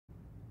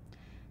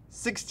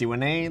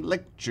61A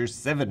Lecture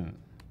 7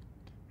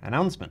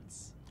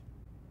 Announcements.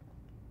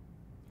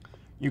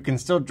 You can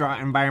still draw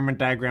environment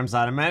diagrams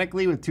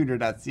automatically with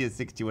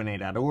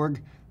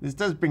tutor.cs61a.org. This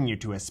does bring you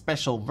to a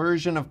special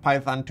version of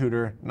Python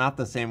Tutor, not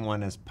the same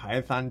one as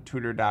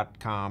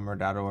pythontutor.com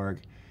or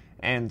 .org,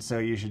 and so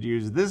you should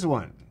use this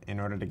one in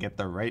order to get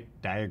the right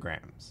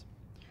diagrams.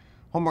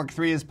 Homework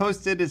 3 is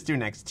posted. It's due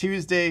next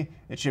Tuesday.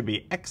 It should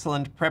be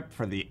excellent prep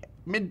for the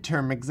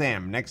midterm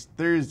exam next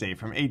Thursday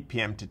from 8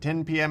 p.m. to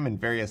 10 p.m. in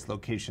various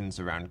locations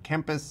around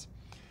campus.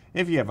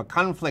 If you have a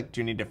conflict,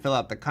 you need to fill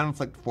out the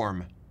conflict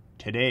form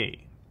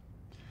today.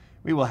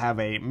 We will have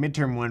a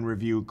midterm 1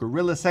 review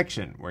guerrilla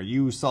section where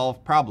you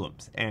solve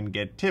problems and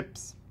get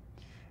tips,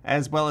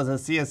 as well as a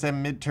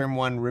CSM midterm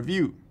 1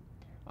 review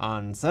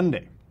on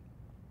Sunday.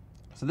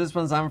 So this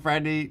one's on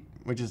Friday,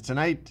 which is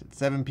tonight at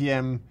 7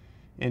 p.m.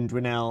 in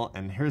Dwinell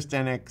and Hearst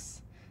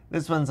Annex.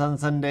 This one's on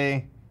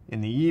Sunday in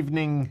the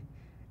evening,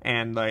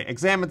 and the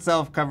exam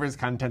itself covers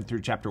content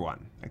through Chapter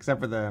 1,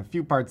 except for the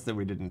few parts that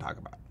we didn't talk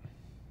about.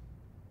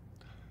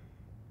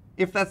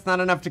 If that's not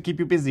enough to keep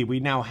you busy,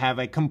 we now have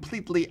a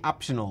completely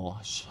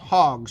optional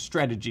HOG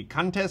strategy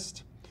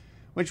contest,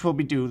 which will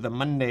be due the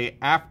Monday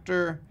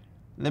after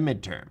the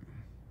midterm.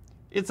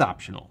 It's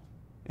optional.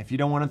 If you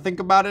don't want to think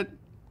about it,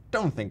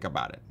 don't think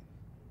about it.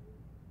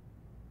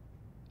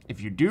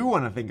 If you do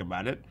want to think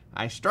about it,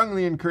 I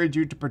strongly encourage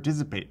you to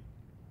participate.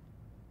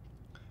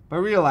 But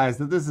realize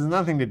that this has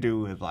nothing to do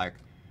with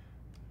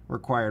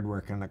required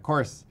work in the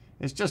course.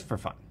 It's just for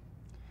fun.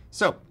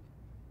 So,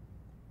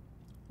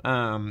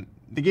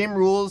 the game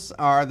rules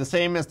are the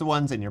same as the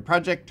ones in your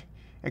project,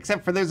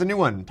 except for there's a new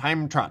one,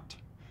 Time Trot.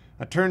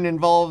 A turn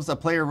involves a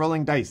player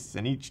rolling dice,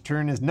 and each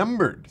turn is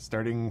numbered,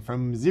 starting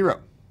from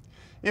 0.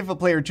 If a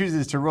player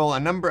chooses to roll a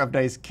number of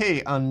dice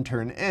k on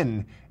turn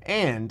n,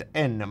 and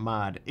n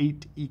mod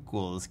 8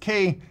 equals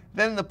k,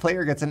 then the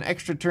player gets an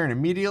extra turn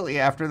immediately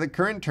after the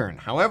current turn.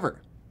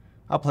 However,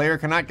 a player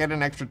cannot get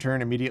an extra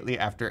turn immediately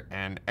after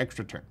an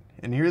extra turn.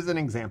 And here's an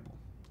example.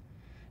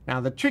 Now,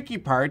 the tricky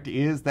part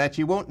is that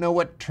you won't know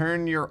what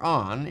turn you're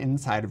on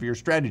inside of your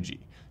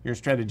strategy. Your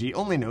strategy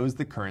only knows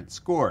the current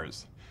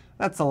scores.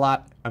 That's a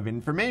lot of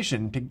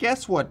information to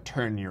guess what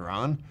turn you're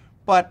on,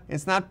 but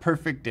it's not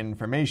perfect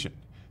information.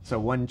 So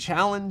one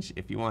challenge,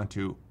 if you want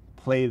to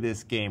play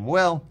this game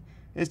well,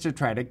 is to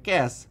try to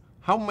guess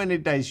how many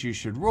dice you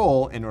should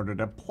roll in order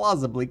to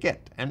plausibly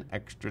get an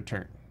extra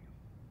turn.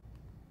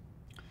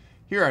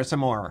 Here are some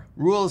more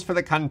rules for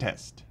the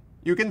contest.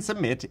 You can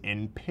submit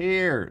in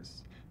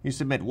pairs. You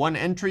submit one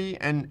entry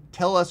and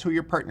tell us who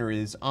your partner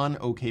is on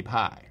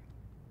OKPie.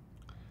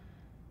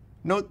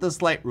 Note the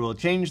slight rule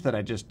change that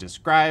I just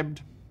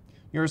described.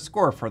 Your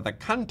score for the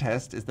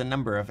contest is the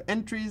number of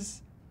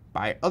entries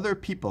by other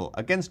people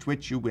against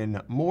which you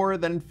win more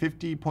than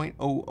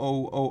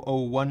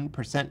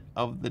 50.00001%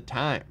 of the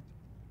time.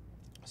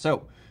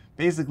 So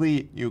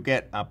basically, you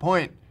get a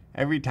point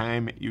every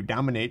time you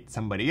dominate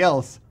somebody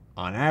else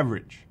on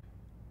average.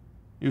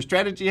 Your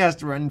strategy has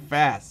to run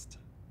fast.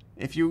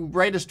 If you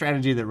write a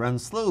strategy that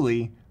runs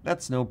slowly,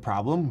 that's no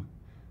problem.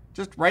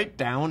 Just write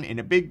down in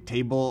a big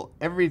table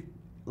every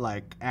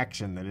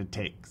action that it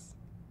takes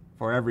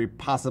for every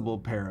possible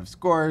pair of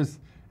scores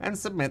and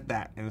submit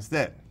that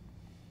instead.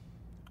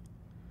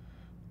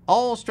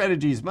 All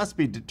strategies must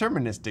be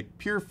deterministic,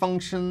 pure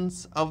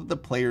functions of the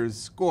player's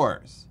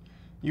scores.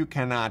 You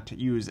cannot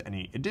use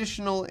any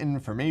additional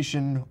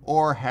information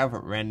or have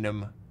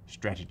random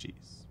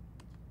strategies.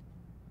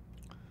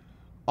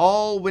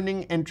 All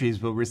winning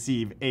entries will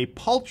receive a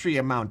paltry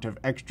amount of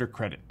extra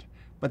credit,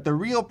 but the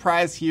real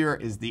prize here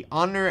is the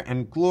honor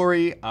and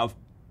glory of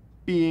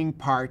being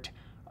part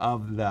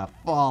of the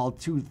Fall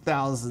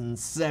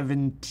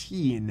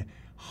 2017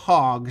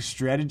 HOG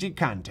Strategy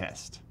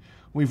Contest.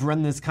 We've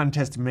run this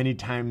contest many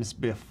times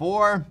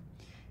before,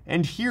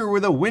 and here were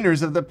the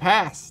winners of the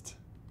past.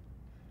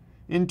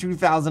 In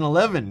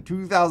 2011,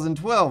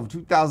 2012,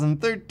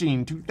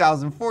 2013,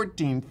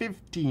 2014,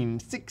 15,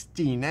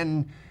 16,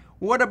 and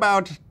what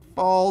about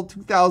Fall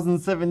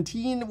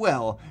 2017?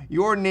 Well,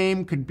 your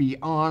name could be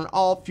on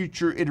all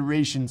future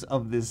iterations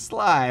of this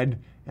slide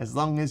as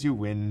long as you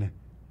win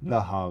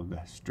the HOG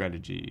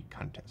Strategy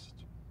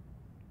Contest.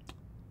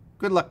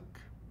 Good luck.